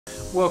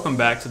Welcome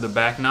back to the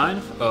back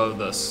nine of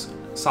the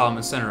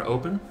Solomon Center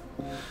Open.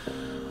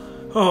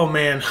 Oh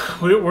man,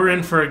 we're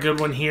in for a good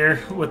one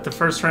here with the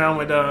first round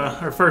with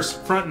our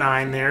first front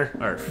nine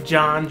there.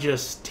 John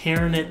just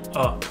tearing it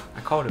up. I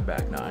called it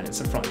back nine.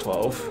 It's a front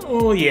 12.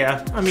 Oh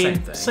yeah, I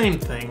mean same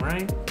thing,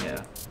 right?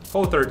 Yeah.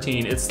 Hole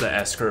 13. It's the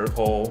S-curve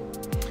hole.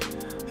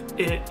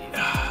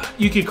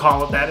 You could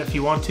call it that if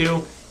you want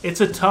to.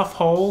 It's a tough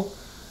hole.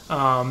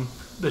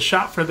 The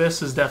shot for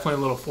this is definitely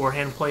a little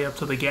forehand play up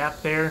to the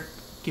gap there.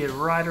 Get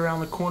right around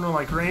the corner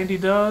like Randy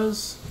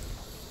does.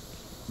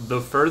 The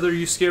further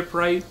you skip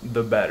right,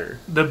 the better.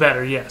 The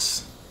better,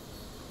 yes.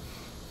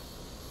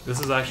 This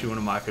is actually one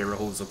of my favorite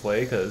holes to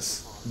play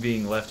because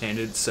being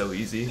left-handed is so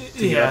easy to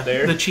get up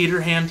there. The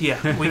cheater hand,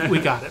 yeah. We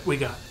got it. We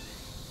got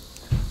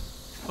it.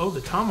 Oh, the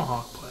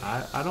tomahawk play.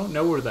 I don't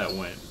know where that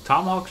went.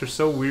 Tomahawks are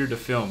so weird to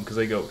film because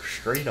they go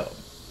straight up.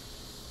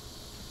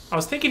 I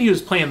was thinking he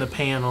was playing the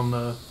pan on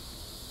the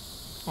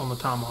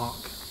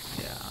tomahawk.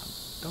 Yeah.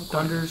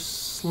 Thunder's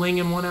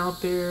slinging one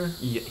out there.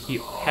 Yeah, he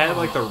had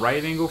like the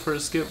right angle for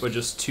a skip, but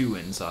just two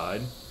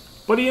inside.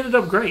 But he ended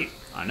up great.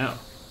 I know.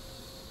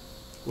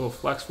 Little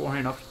flex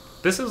forehand up.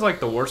 This is like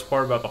the worst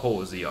part about the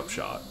hole is the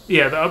upshot.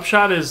 Yeah, the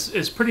upshot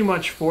is pretty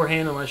much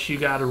forehand unless you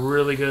got a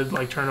really good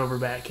like turnover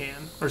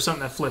backhand or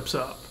something that flips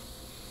up.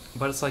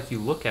 But it's like you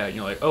look at it and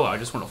you're like, oh, I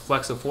just want to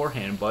flex a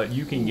forehand, but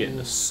you can get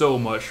into so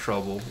much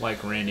trouble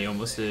like Randy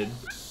almost did.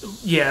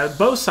 Yeah,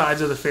 both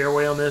sides of the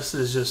fairway on this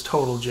is just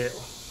total jail.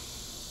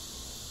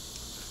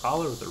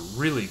 Fowler with a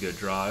really good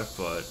drive,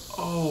 but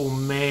oh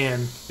man,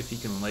 if he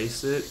can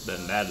lace it,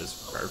 then that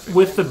is perfect.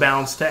 With the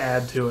bounce to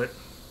add to it.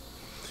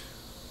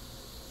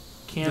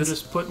 Cam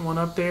just putting one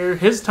up there.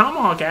 His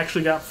tomahawk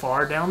actually got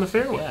far down the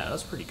fairway. Yeah,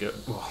 that's pretty good.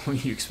 Well,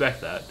 you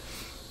expect that.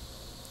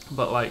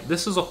 But like,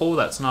 this is a hole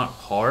that's not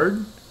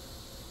hard,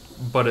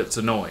 but it's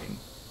annoying.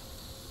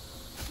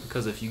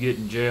 Because if you get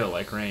in jail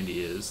like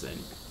Randy is, then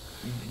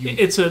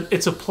it's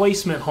a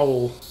placement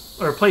hole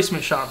or a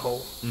placement shot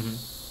hole.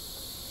 Mm-hmm.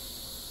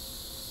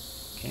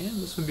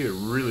 Cam, this would be a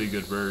really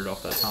good bird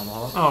off that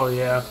tomahawk. Oh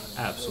yeah,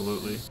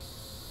 absolutely.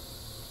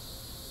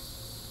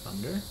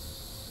 Thunder.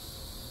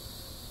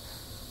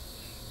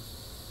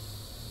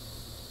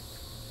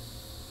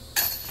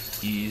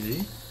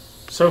 Easy.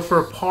 So for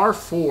a par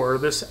 4,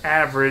 this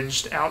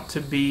averaged out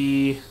to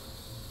be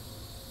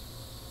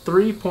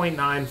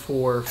 3.94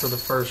 for the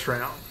first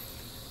round.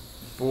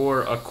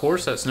 For a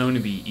course that's known to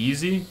be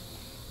easy,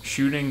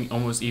 shooting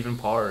almost even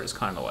par is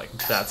kind of like,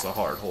 that's a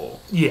hard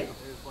hole. Yeah.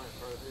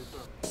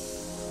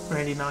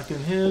 Randy knocked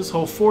in his.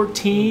 Hole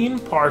 14,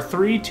 par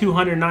 3,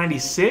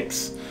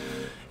 296.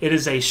 It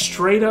is a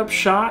straight-up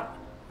shot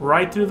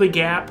right through the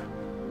gap.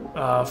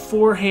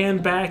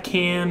 Forehand,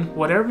 backhand,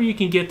 whatever you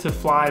can get to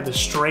fly the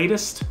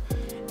straightest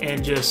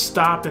and just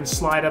stop and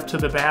slide up to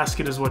the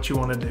basket is what you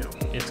want to do.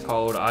 It's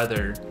called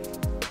either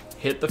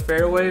hit the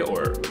fairway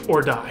or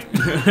die.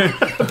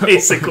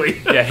 Basically.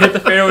 Yeah, hit the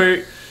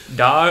fairway,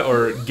 die,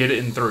 or get it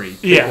in 3.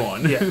 Pick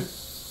one. Yeah.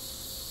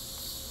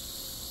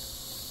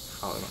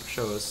 Probably going to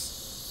show us.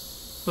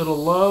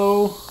 Little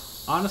low.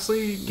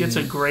 Honestly, gets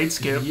a great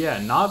skip. Yeah,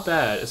 not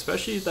bad.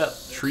 Especially that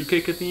tree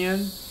kick at the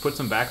end puts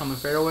him back on the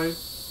fairway.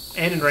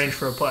 And in range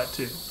for a putt,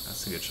 too.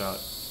 That's a good shot.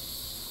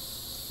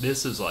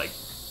 This is, like,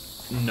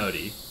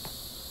 nutty.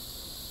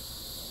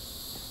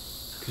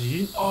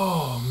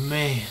 Oh,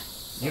 man.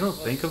 You don't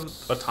think of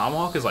a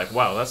tomahawk as like,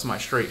 wow, that's my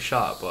straight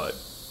shot, but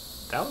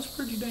that was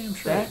pretty damn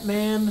straight. That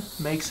man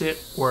makes it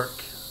work.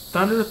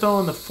 Thunder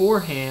throwing the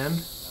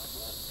forehand.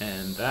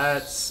 And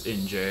that's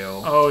in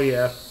jail. Oh,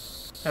 yeah.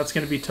 That's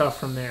going to be tough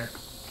from there.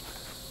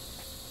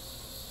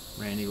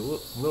 Randy, a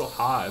little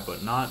high,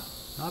 but not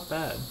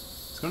bad.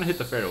 It's going to hit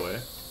the fairway.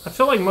 I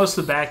feel like most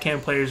of the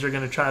backhand players are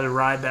going to try to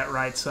ride that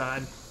right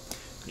side.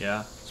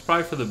 Yeah, it's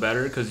probably for the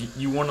better because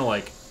you want to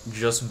like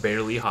just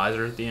barely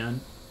hyzer at the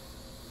end.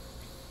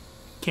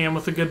 Cam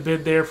with a good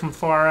bid there from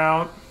far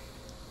out.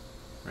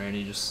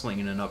 Randy just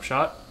slinging an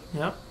upshot.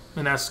 Yep,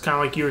 and that's kind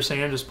of like you were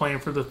saying, just playing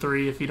for the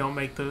 3 if you don't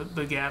make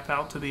the gap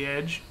out to the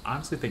edge. I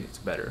honestly think it's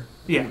better.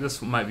 Yeah.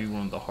 This might be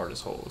one of the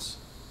hardest holes.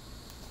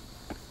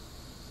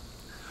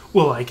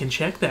 Well, I can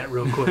check that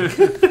real quick.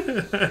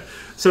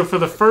 So for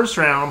the first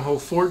round, hole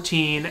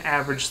 14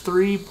 averaged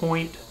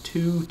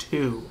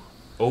 3.22.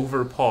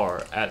 Over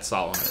par at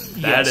Solomon.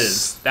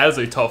 Yes. That is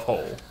a tough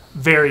hole.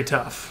 Very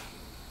tough.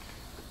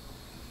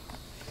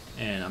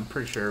 And I'm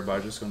pretty sure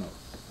everybody's just going to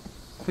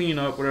clean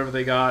up whatever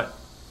they got.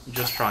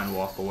 Just try and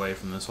walk away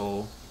from this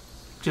hole.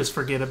 Just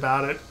forget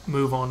about it.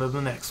 Move on to the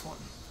next one.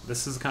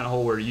 This is the kind of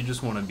hole where you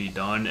just want to be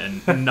done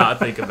and not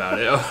think about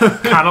it.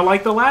 Kind of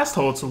like the last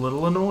hole. It's a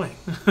little annoying.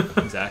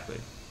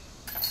 Exactly.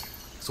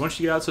 So once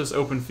you get out to this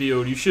open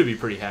field, you should be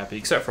pretty happy,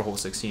 except for hole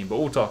 16, but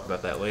we'll talk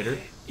about that later.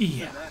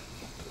 Yeah.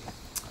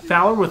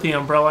 Fowler with the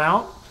umbrella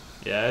out.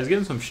 Yeah, he's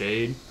getting some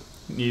shade.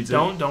 Needs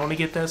don't want to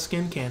get that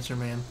skin cancer,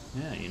 man.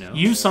 Yeah, you know.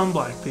 Use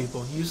sunblock,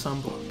 people. Use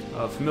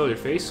sunblock. Familiar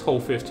face, hole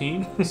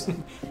 15.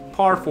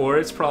 Par 4.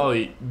 It's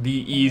probably the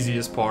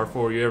easiest par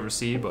 4 you ever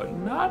see, but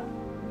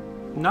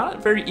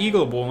not very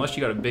eagleable unless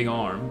you got a big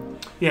arm.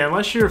 Yeah,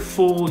 unless you're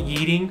full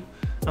yeeting,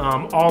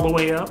 all the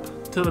way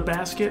up to the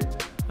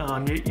basket.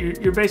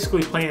 You're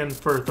basically playing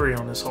for a 3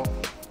 on this hole.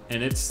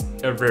 And it's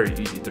a very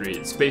easy 3.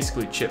 It's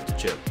basically chip to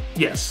chip.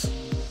 Yes.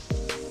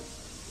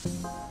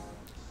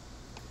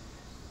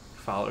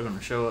 Fowler going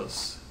to show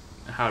us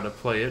how to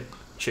play it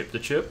chip to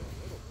chip.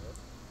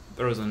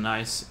 Throws a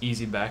nice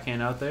easy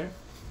backhand out there.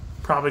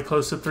 Probably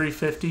close to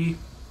 350.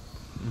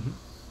 Mm-hmm.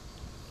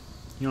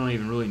 You don't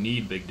even really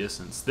need big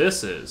distance.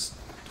 This is.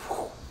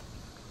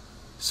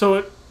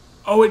 So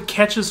it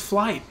catches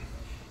flight.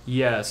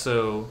 Yeah,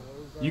 so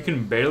you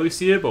can barely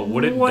see it, but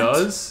what it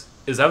does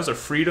is that was a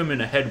freedom in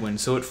a headwind,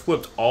 so it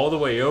flipped all the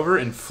way over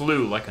and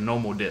flew like a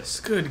normal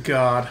disc. Good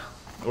God.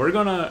 I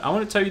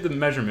want to tell you the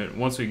measurement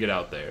once we get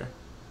out there.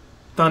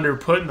 Thunder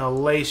putting a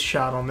lace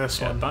shot on this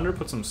one. Thunder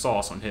put some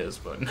sauce on his,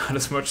 but not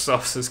as much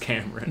sauce as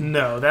Cameron.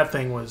 No, that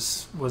thing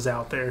was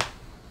out there.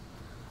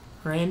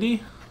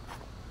 Randy?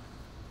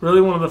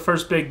 Really one of the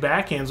first big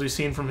backhands we've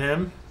seen from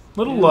him.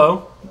 Little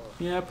low.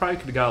 Yeah, probably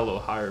could have got a little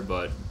higher,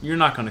 but you're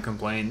not going to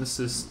complain. This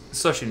is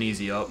such an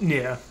easy up.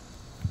 Yeah.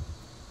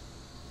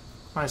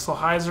 Nice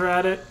little hyzer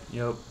at it.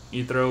 Yep.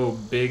 You throw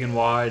big and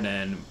wide,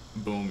 and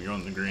boom, you're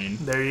on the green.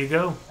 There you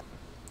go.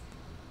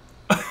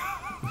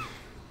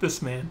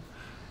 This man.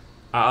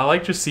 I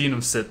like just seeing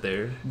him sit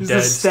there. He's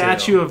a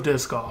statue of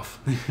disc golf.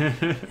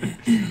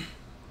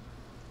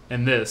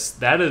 And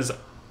that is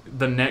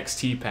the next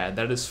tee pad.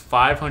 That is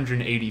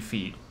 580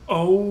 feet.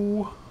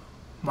 Oh,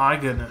 my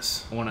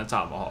goodness. On a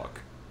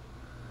tomahawk.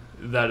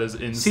 That is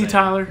insane. See,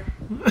 Tyler?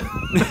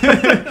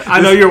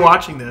 I know you're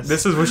watching this.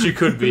 This is what you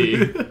could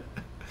be.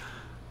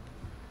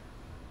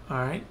 All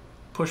right.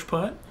 Push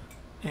putt.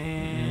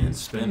 And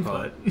spin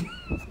putt.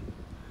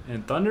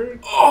 And Thunder,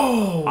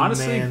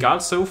 honestly, man,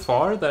 got so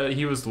far that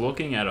he was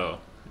looking at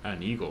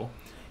an eagle.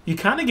 You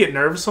kind of get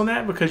nervous on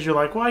that because you're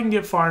like, well, I can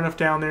get far enough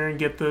down there and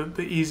get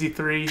the easy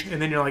 3.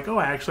 And then you're like, oh,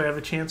 I actually have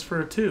a chance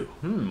for a 2.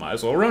 Might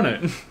as well run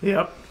it.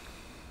 Yep.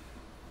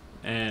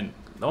 And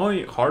the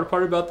only hard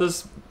part about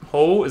this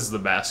hole is the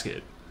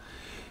basket.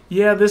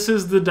 Yeah, this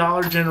is the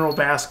Dollar General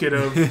basket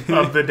of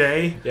the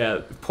day.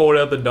 Yeah, pulled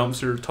out the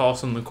dumpster,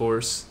 tossed on the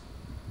course.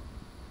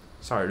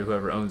 Sorry to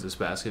whoever owns this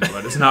basket,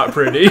 but it's not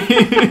pretty.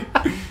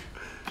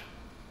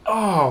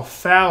 Oh,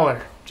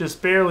 Fowler.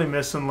 Just barely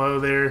missing low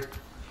there.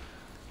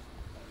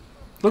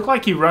 Looked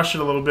like he rushed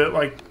it a little bit,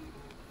 like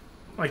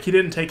he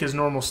didn't take his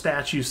normal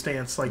statue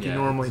stance like he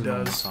normally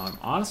does.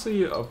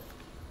 Honestly,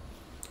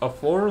 a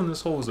 4 on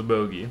this hole is a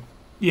bogey.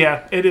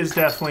 Yeah, it is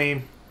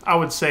definitely, I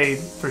would say,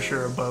 for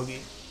sure a bogey.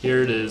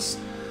 Here it is.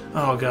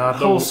 Oh, God.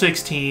 Hole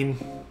 16.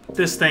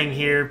 This thing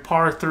here,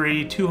 par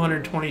 3,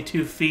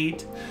 222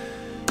 feet.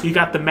 You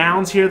got the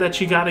mounds here that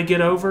you got to get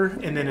over,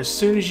 and then as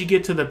soon as you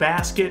get to the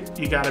basket,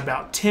 you got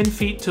about 10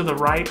 feet to the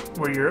right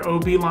where your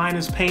OB line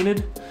is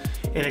painted,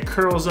 and it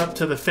curls up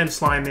to the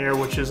fence line there,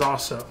 which is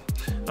also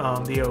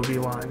the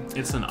OB line.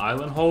 It's an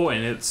island hole,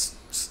 and it's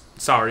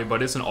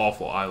but it's an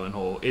awful island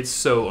hole. It's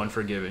so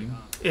unforgiving.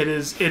 It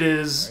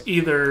is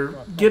either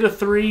get a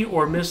 3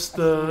 or miss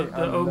the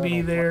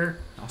OB there.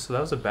 Also,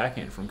 that was a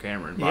backhand from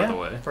Cameron, by the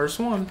way. First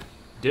one.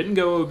 Didn't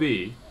go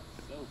OB,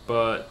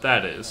 but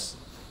that is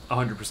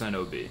 100%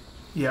 OB.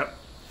 Yep.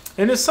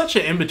 And it's such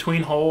an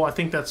in-between hole. I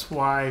think that's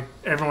why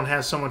everyone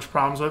has so much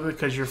problems with it,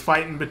 because you're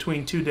fighting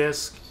between 2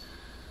 discs.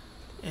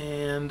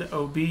 And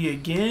OB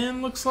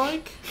again, looks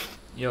like.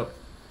 Yep.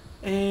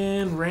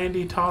 And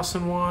Randy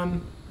tossing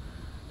one.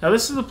 Now,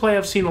 this is the play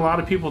I've seen a lot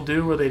of people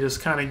do where they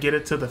just kind of get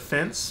it to the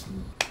fence.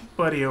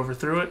 But he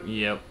overthrew it.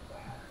 Yep.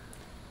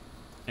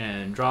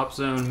 And drop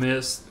zone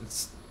missed.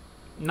 It's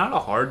not a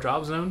hard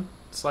drop zone.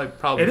 It's like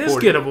probably 40. It is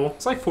gettable.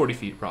 It's like 40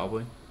 feet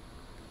probably.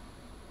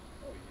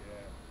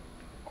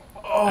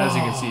 Oh. As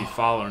you can see,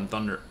 Fowler and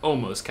Thunder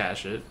almost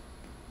cash it.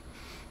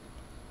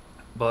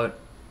 But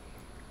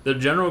the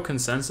general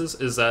consensus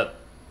is that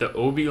the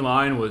OB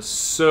line was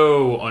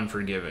so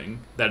unforgiving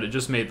that it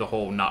just made the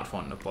hole not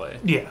fun to play.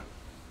 Yeah.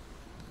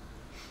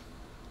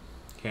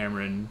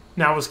 Cameron.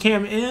 Now, was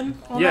Cam in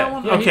on that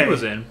one? Yeah, okay. He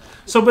was in.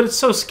 So, but it's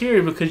so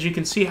scary because you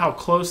can see how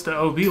close the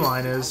OB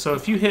line is. So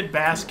if you hit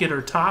basket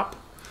or top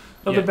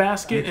of the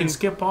basket and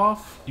skip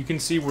off. You can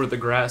see where the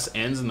grass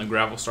ends and the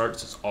gravel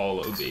starts. It's all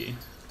OB.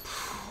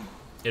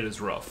 It is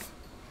rough.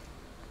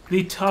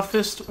 The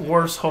toughest,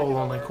 worst hole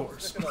on the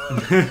course.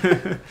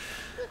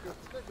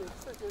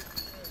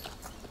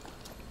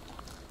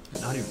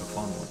 Not even a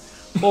fun one.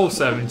 Hole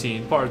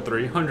 17, par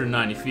 3,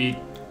 190 feet.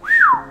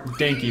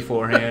 Dinky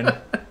forehand.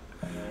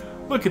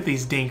 Look at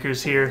these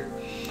dinkers here.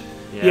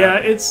 Yeah,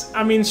 it's,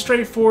 I mean,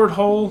 straightforward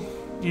hole.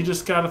 You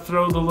just got to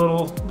throw the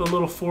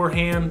little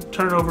forehand,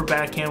 turn over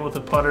backhand with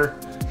a putter,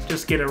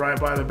 just get it right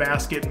by the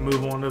basket and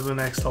move on to the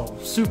next hole.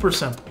 Super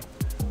simple.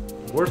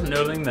 Worth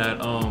noting that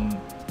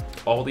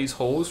all these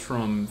holes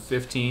from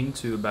 15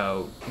 to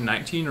about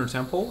 19 or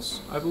 10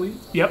 holes, I believe.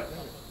 Yep.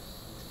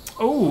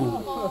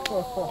 Oh.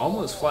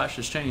 Almost flashed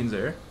his chains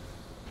there.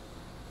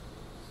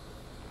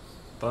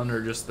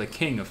 Thunder, just the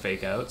king of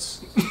fake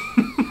outs.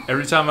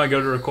 Every time I go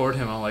to record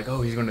him, I'm like,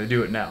 oh, he's going to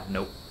do it now.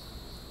 Nope.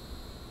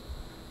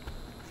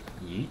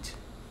 Yeet.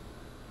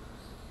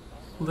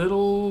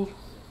 Little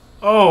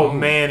Oh,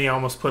 man, he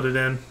almost put it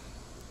in.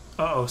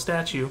 Uh-oh,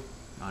 statue.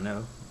 I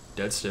know.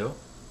 Dead still.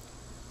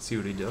 See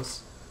what he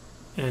does.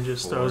 And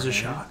just throws a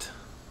shot.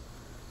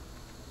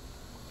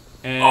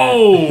 And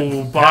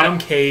oh, bottom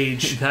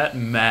cage. That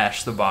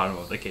mashed the bottom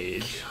of the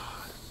cage.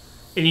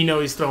 And you know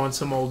he's throwing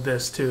some old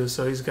disc too,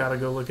 so he's got to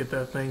go look at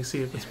that thing,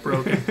 see if it's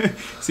broken.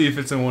 See if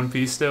it's in one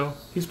piece still.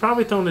 He's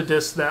probably throwing a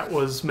disc that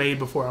was made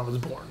before I was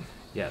born.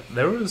 Yeah,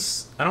 there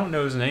was, I don't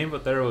know his name,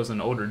 but there was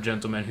an older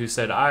gentleman who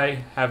said,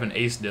 I have an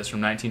ace disc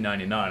from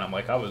 1999. I'm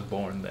like, I was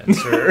born then,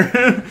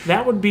 sir.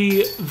 That would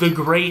be the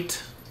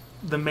great,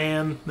 the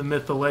man, the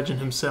myth, the legend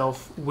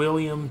himself,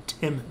 William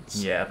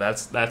Timmons. Yeah,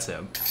 that's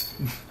him.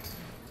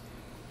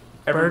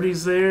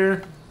 Birdie's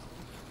there.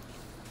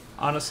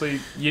 Honestly,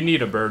 you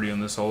need a birdie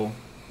on this hole.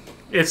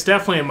 It's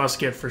definitely a must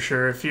get for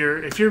sure. If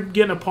you're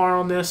getting a par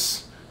on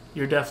this,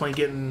 you're definitely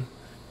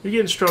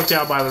getting stroked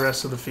out by the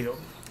rest of the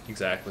field.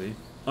 Exactly.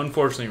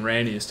 Unfortunately,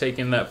 Randy is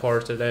taking that par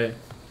today.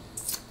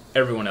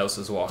 Everyone else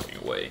is walking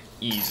away.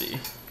 Easy.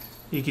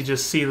 You could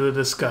just see the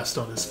disgust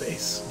on his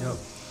face. Yep.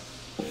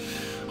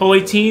 Hole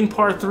 18,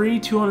 par 3,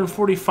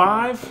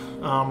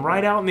 245.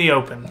 Right out in the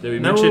open. Did we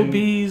no mention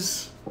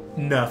OBs,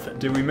 nothing.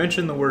 Did we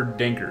mention the word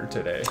dinker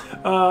today?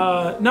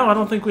 No, I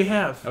don't think we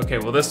have. Okay,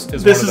 well this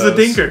is a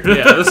dinker.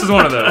 Yeah, this is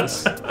one of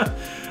those.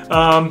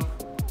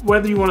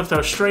 Whether you want to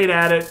throw straight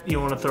at it, you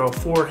want to throw a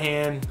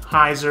forehand,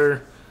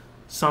 hyzer,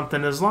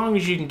 something, as long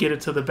as you can get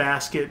it to the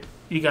basket,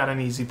 you got an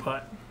easy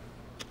putt.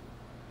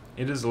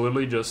 It is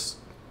literally just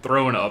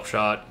throw an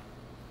upshot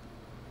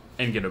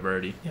and get a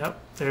birdie. Yep.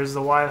 There's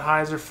the wide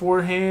hyzer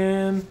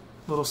forehand,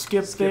 little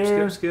skip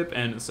there. Skip,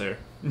 and it's there.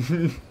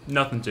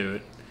 Nothing to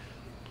it.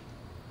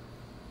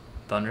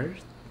 Thunder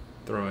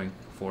throwing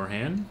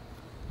forehand.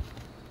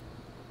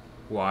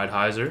 Wide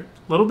hyzer.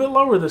 A little bit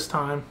lower this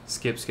time.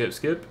 Skip,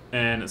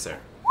 and it's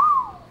there.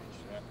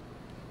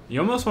 You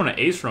almost want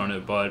to ace run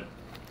it, but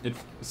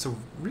it's a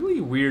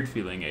really weird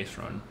feeling ace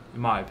run,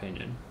 in my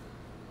opinion.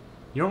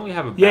 You don't really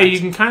have a yeah, you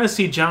can kind of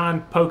see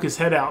John poke his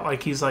head out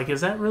like he's like,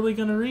 is that really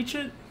going to reach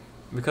it?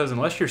 Because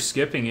unless you're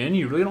skipping in,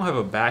 you really don't have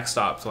a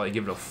backstop to like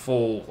give it a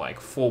full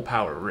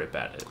power rip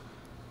at it.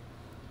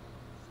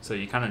 So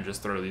you kind of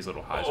just throw these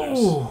little hyzers.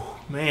 Oh,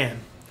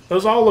 man.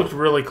 Those all looked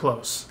really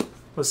close.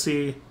 Let's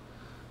see.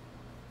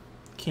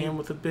 Cam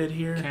with a bid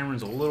here.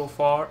 Cameron's a little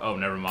far. Oh,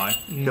 never mind.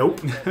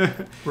 Nope.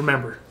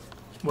 Remember,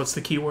 what's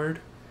the key word?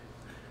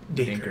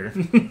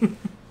 Dinker.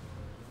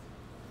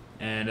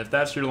 And if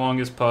that's your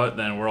longest putt,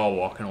 then we're all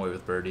walking away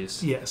with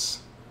birdies.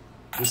 Yes.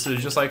 This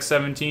is just like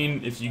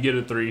 17. If you get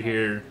a 3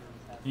 here,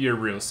 you're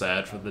real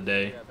sad for the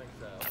day.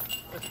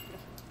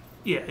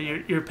 Yeah,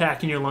 you're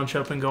packing your lunch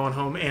up and going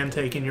home and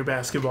taking your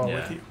basketball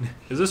with you.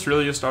 Is this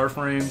really a star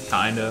frame?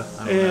 Kinda.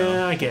 I don't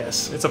know. I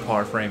guess. It's a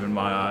par frame in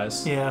my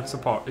eyes. Yeah. It's a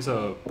par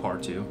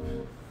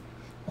 2.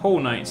 Hole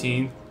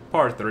 19,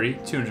 par 3,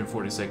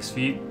 246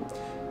 feet.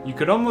 You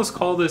could almost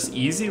call this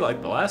easy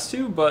like the last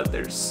two, but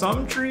there's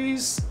some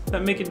trees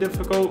that make it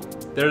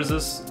difficult. There's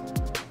this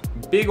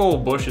big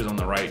old bushes on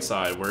the right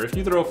side where if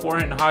you throw a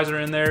forehand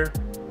hyzer in there,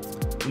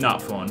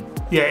 not fun.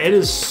 Yeah, it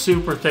is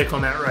super thick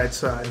on that right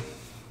side.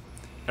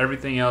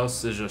 Everything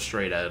else is just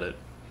straight at it.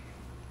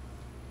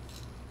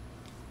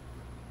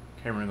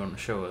 Cameron going to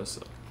show us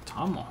a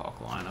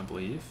tomahawk line, I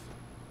believe.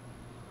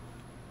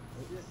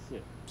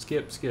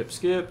 Skip,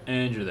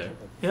 and you're there.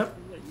 Yep.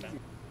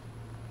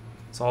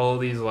 So all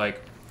of these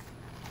like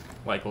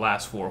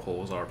last 4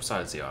 holes are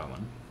besides the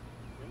island.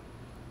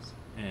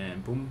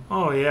 And boom.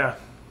 Oh, yeah.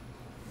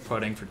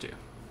 Putting for 2.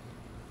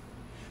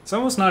 It's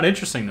almost not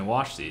interesting to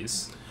watch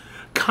these.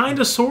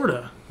 Kinda,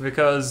 sorta.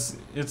 Because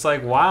it's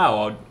like,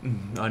 wow,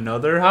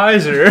 another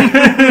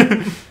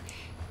hyzer.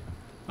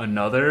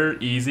 Another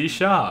easy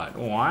shot.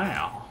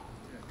 Wow.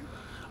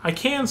 I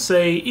can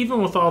say,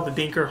 even with all the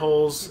dinker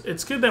holes,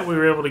 it's good that we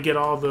were able to get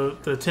all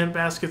the tent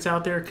baskets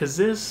out there, because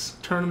this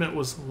tournament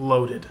was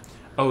loaded.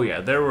 Oh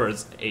yeah, there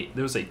was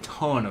a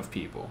ton of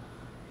people.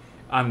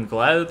 I'm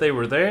glad that they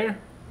were there,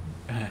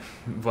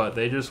 but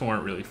they just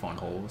weren't really fun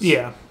holes.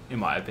 Yeah. In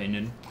my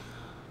opinion.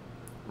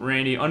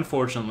 Randy,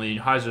 unfortunately,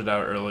 hyzered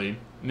out early,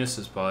 missed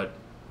his putt.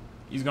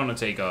 He's going to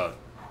take a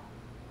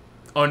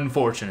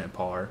unfortunate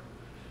par.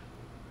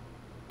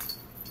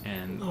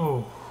 And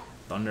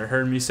Thunder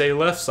heard me say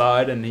left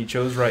side, and he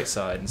chose right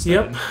side instead.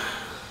 Yep.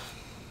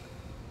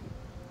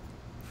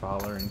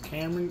 Fowler and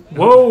Cameron.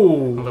 Whoa!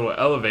 A little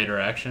elevator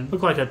action.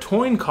 Looked like a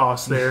coin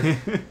cost there.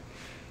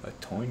 A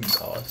coin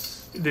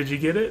toss. Did you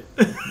get it?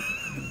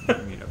 You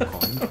mean a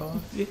coin toss?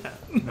 Yeah.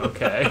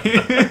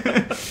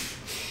 Okay.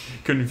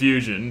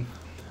 Confusion.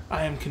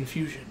 I am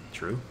confusion.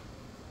 True.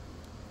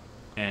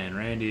 And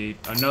Randy,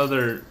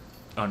 another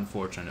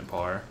unfortunate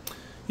par.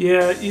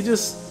 Yeah, you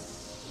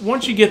just,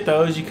 once you get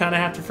those, you kind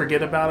of have to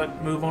forget about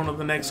it, move on to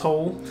the next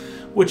hole,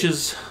 which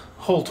is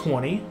hole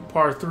 20,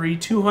 par 3,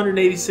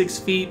 286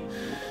 feet.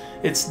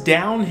 It's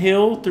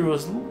downhill through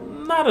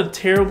not a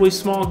terribly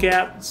small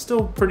gap, it's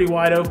still pretty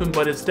wide open,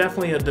 but it's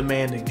definitely a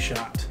demanding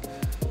shot.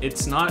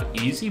 It's not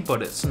easy,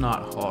 but it's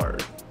not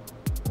hard.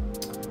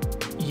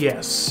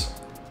 Yes.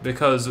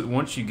 Because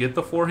once you get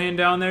the forehand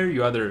down there,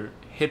 you either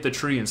hit the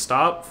tree and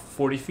stop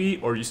 40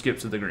 feet, or you skip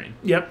to the green.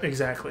 Yep,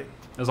 exactly.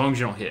 As long as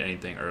you don't hit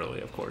anything early,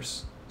 of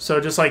course.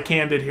 So just like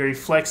Cam did here, he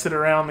flexed it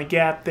around the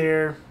gap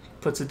there,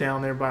 puts it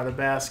down there by the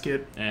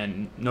basket.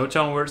 And no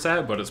telling where it's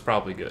at, but it's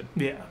probably good.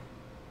 Yeah.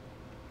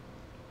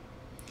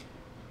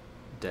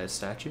 Dead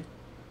statue.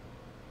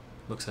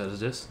 Looks at his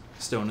disc,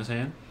 still in his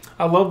hand.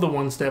 I love the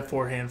one-step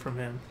forehand from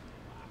him.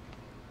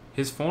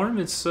 His form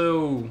is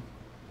so...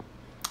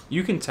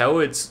 You can tell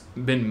it's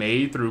been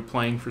made through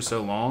playing for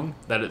so long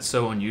that it's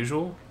so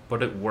unusual,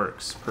 but it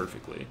works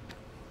perfectly.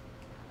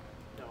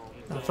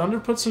 Now, Thunder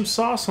put some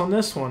sauce on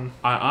this one.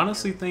 I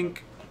honestly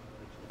think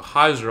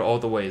hyzer all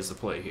the way is the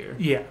play here.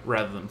 Yeah.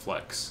 Rather than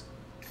flex.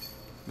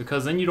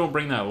 Because then you don't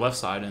bring that left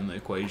side in the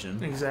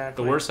equation.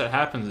 Exactly. The worst that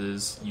happens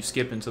is you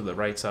skip into the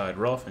right side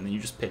rough and then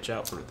you just pitch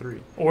out for a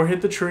 3. Or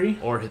hit the tree.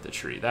 Or hit the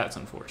tree. That's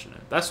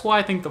unfortunate. That's why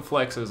I think the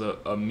flex is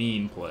a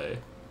mean play.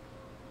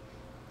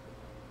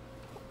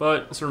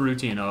 But it's a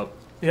routine up.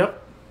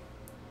 Yep.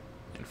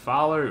 And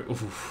Fowler,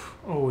 oof.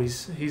 Oh,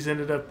 he's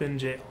ended up in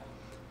jail.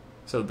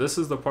 So this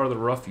is the part of the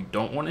rough you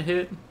don't want to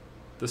hit.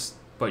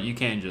 But you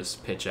can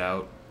just pitch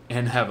out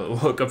and have a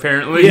look,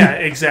 apparently. Yeah,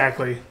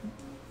 exactly.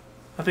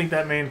 I think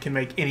that man can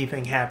make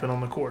anything happen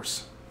on the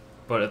course.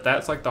 But if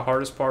that's like the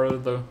hardest part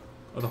of the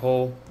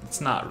hole,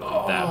 it's not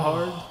really that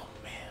hard. Oh,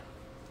 man.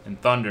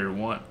 And Thunder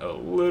went a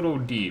little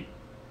deep.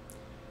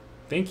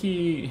 I think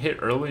he hit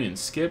early and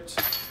skipped.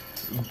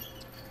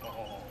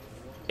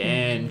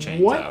 And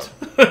changed out.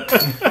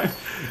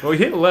 Well, he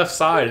hit left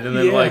side and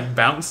then like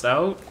bounced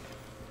out.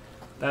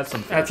 That's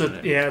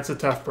unfortunate. It's a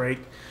tough break.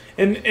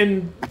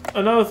 And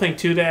another thing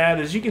too to add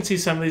is you can see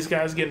some of these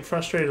guys getting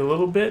frustrated a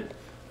little bit.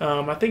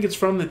 I think it's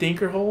from the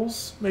dinker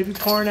holes, maybe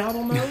parring out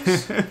on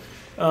those.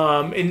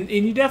 And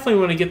you definitely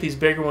want to get these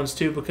bigger ones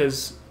too,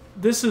 because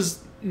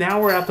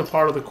now we're at the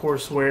part of the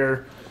course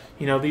where,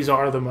 these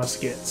are the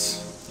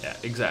must-gets. Yeah,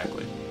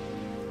 exactly.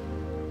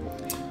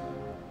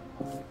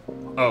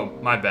 Oh,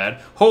 my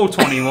bad. Hole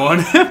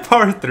 21,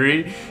 par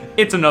 3.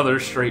 It's another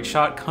straight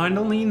shot. Kind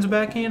of leans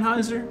backhand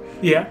hyzer.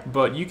 Yeah.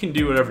 But you can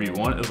do whatever you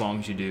want as long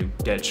as you do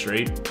dead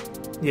straight.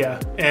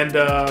 Yeah, and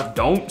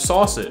don't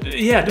sauce it.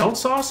 Yeah, don't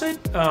sauce it.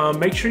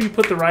 Make sure you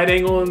put the right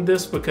angle on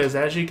this, because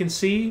as you can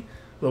see,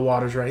 the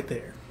water's right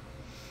there.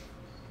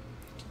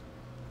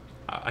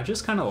 I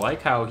just kind of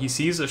like how he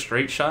sees a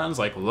straight shot and is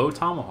like, low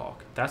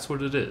tomahawk. That's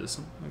what it is.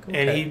 Like,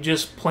 okay. And he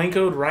just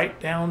plankoed right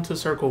down to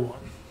circle 1.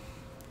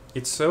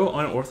 It's so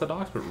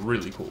unorthodox, but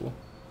really cool.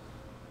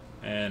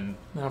 And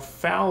now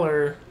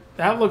Fowler,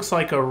 that looks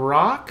like a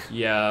rock.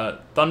 Yeah,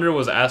 Thunder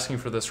was asking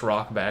for this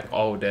rock back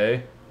all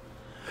day.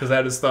 Because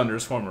that is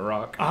Thunder's form of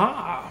rock.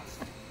 Ah.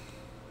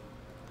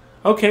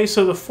 Okay,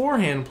 so the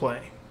forehand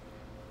play.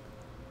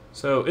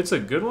 So it's a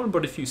good one,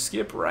 but if you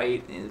skip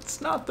right,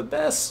 it's not the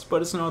best,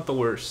 but it's not the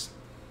worst.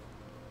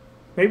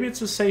 Maybe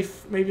it's a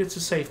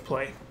safe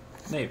play.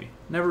 Maybe.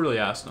 Never really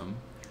asked him.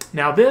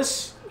 Now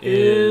this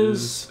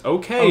is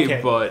okay,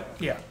 but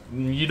yeah,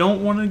 you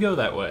don't want to go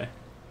that way.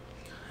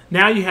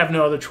 Now you have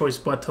no other choice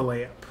but to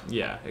lay up.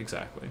 Yeah,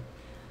 exactly.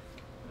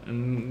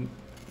 And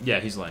yeah,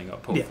 he's laying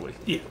up, hopefully.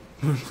 Yeah.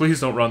 Please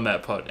don't run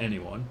that putt,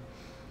 anyone.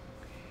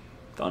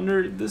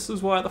 Thunder, this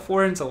is why the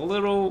forehand's a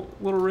little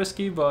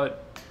risky,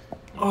 but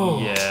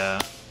yeah.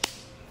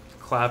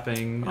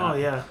 Clapping. Oh,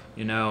 yeah.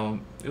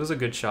 It was a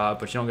good shot,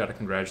 but you don't got to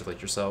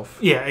congratulate yourself.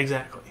 Yeah,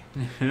 exactly.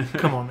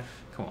 Come on, man.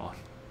 Come on.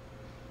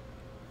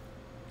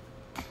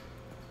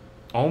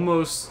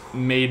 Almost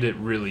made it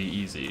really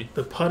easy.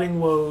 The putting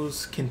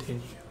woes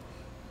continue.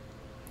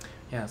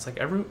 Yeah, it's like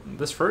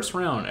this first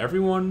round,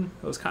 everyone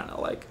was kind of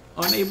like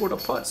unable to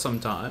putt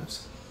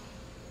sometimes.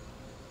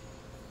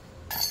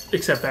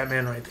 Except that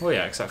man right there. Well,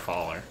 yeah, except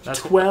Fowler. That's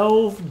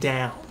 12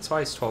 down. That's why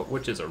he's 12,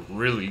 which is a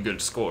really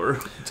good score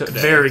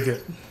today. Very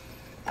good.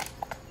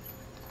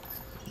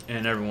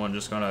 And everyone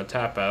just going to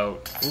tap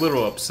out. A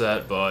little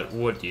upset, but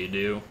what do you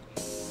do?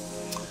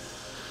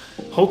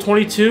 Hole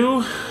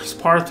 22 is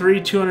par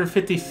 3,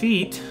 250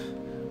 feet.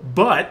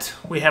 But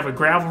we have a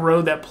gravel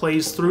road that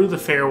plays through the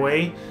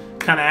fairway.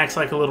 Kind of acts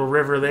like a little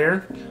river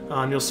there.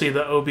 You'll see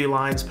the OB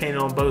lines painted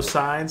on both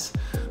sides.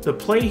 The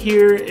play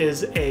here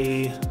is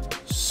a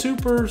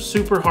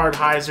super hard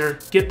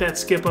hyzer. Get that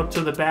skip up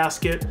to the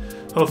basket.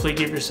 Hopefully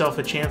give yourself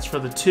a chance for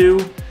the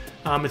 2.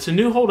 It's a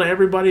new hole to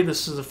everybody.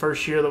 This is the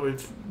first year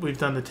that we've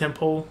done the temp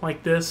hole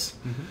like this.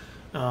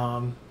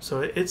 Mm-hmm.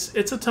 So it's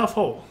a tough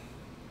hole.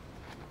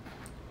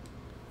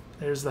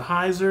 There's the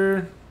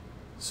hyzer.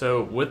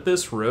 So with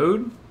this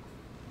road,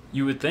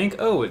 you would think,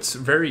 oh, it's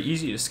very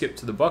easy to skip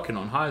to the bucket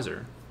on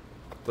hyzer.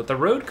 But the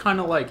road kind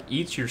of like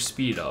eats your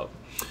speed up.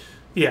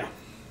 Yeah.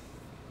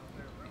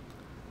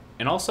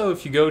 And also,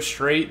 if you go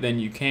straight, then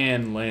you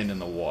can land in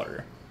the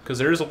water. Because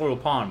there is a little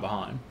pond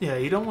behind. Yeah,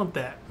 you don't want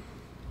that.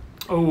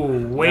 Oh,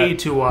 way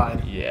too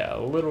wide. Yeah, a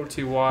little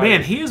too wide.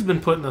 Man, he has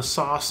been putting the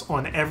sauce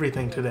on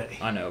everything today.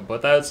 I know,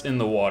 but that's in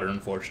the water,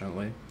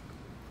 unfortunately.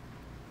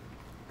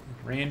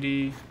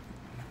 Randy.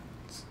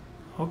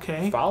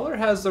 Okay. Fowler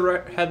had the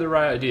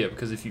right idea,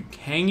 because if you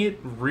hang it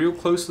real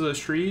close to those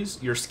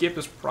trees, your skip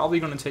is probably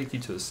going to take you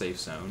to the safe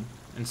zone.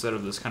 instead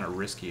of this kind of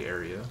risky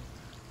area.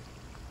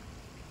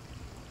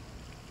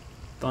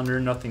 Thunder,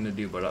 nothing to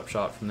do but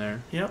upshot from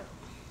there. Yep.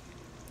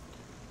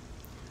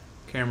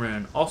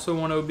 Cameron also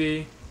 1 OB.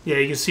 Yeah,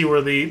 you can see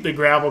where the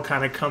gravel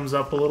kind of comes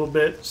up a little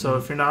bit. So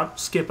if you're not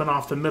skipping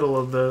off the middle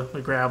of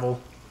the gravel.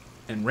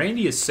 And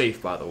Randy is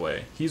safe, by the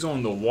way. He's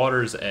on the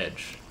water's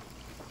edge.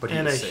 But he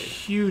and is a safe.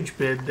 huge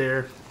bid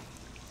there.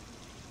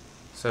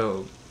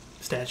 So,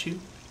 Statue.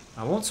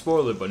 I won't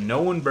spoil it, but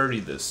no one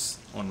birdied this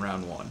on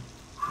round 1.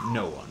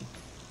 No one.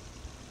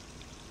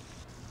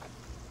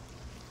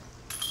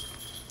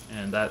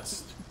 And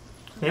that's...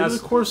 Maybe the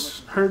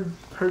course heard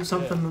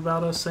something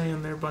about us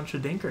saying they're a bunch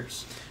of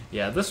dinkers.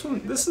 Yeah, this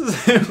is this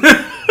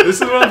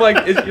is one of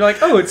like you're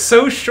like, oh, it's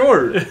so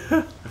short,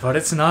 but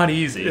it's not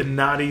easy. It's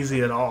not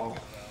easy at all.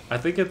 I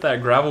think if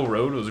that gravel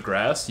road was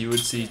grass, you would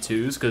see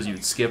 2s because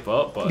you'd skip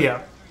up. But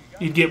yeah,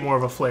 you'd get more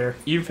of a flare.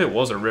 Even if it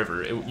was a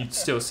river, you'd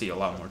still see a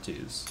lot more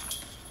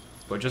 2s.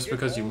 But just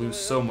because you lose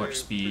so much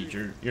speed,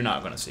 you're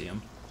not gonna see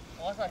them.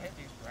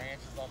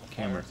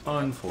 Cameron,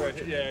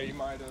 unfortunately. Yeah, you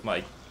might have.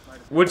 Like,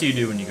 what do you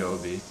do when you go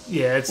OB?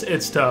 Yeah,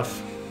 it's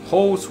tough.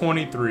 Hole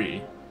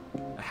 23.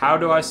 How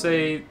do I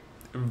say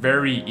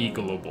very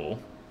eagleable?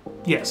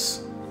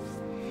 Yes.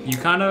 You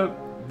kind of,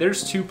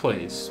 there's 2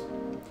 plays.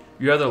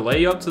 You either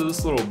lay up to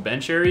this little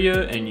bench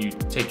area and you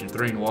take your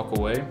 3 and walk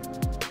away,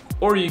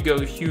 or you go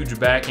huge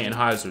backhand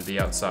hyzer the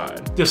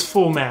outside. Just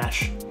full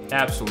mash.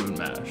 Absolute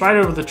mash. Right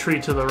over the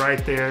tree to the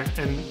right there,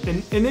 and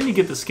then you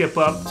get the skip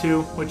up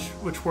too,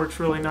 which works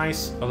really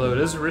nice. Although it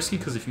is risky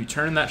because if you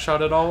turn that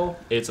shot at all,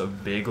 it's a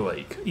big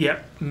lake.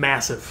 Yep,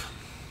 massive.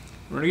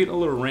 We're gonna get a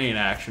little rain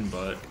action,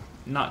 but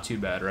not too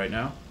bad right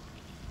now.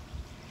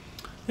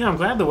 Yeah, I'm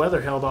glad the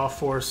weather held off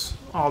for us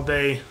all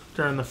day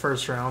during the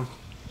first round.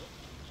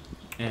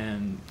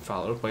 And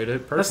Fowler played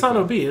it perfectly. That's not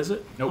OB, is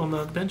it? Nope. On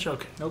the bench?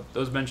 Okay. Nope,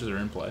 those benches are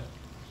in play.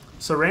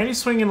 So Randy's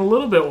swinging a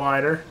little bit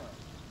wider.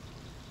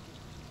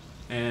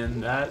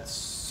 And that's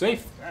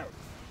safe.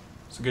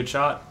 It's a good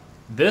shot.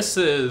 This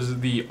is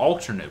the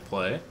alternate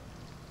play.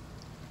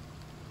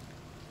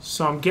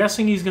 So I'm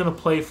guessing he's going to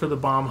play for the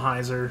bomb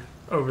hyzer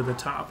over the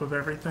top of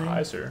everything.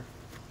 Hyzer.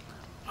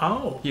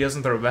 Oh. He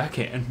doesn't throw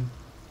backhand.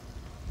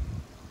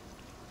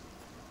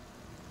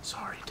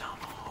 Sorry,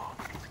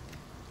 Tomahawk.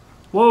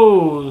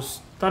 Whoa,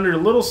 Thunder, a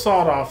little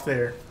sawed off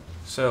there.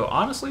 So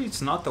honestly,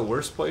 it's not the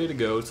worst play to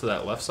go to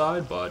that left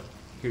side, but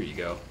here you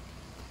go.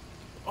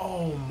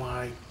 Oh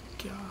my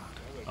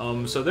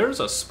god. So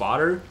there's a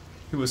spotter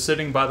who was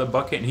sitting by the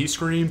bucket and he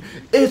screamed,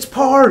 "It's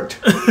parked!"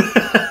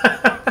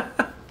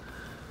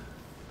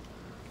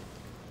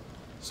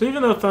 So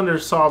even though Thunder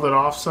sawed it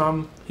off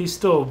some, he's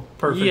still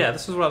perfect. Yeah,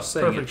 this is what I was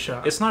saying. Perfect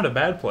shot. It's not a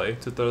bad play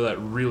to throw that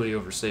really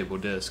overstable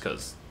disc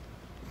because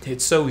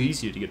it's so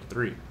easy to get to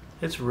 3.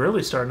 It's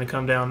really starting to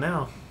come down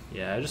now.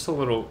 Yeah, just a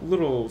little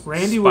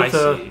Randy spicy. with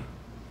a...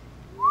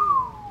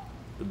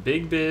 The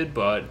big bid,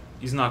 but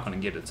he's not going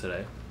to get it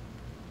today.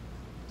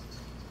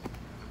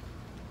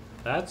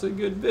 That's a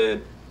good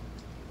bid.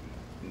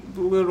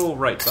 Little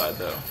right side,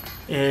 though.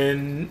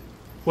 And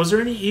was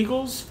there any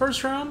eagles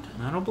first round?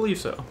 I don't believe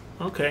so.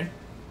 Okay.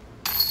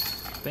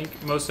 I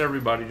think most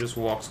everybody just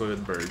walks away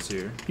with birds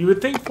here. You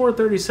would think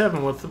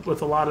 437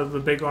 with a lot of the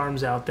big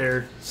arms out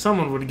there,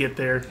 someone would get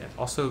there. Yeah,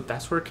 also,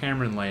 that's where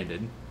Cameron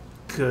landed.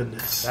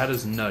 Goodness. That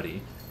is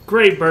nutty.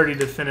 Great birdie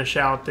to finish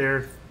out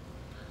there.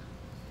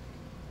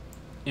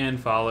 And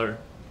Fowler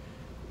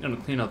going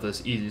to clean up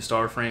this easy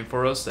star frame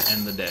for us to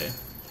end the day.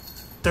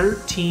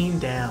 13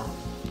 down.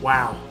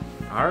 Wow.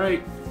 All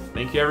right.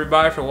 Thank you,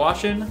 everybody, for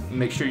watching.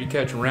 Make sure you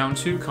catch round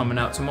 2 coming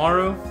out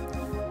tomorrow.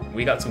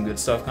 We got some good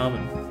stuff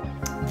coming.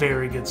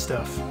 Very good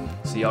stuff.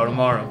 See y'all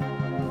tomorrow.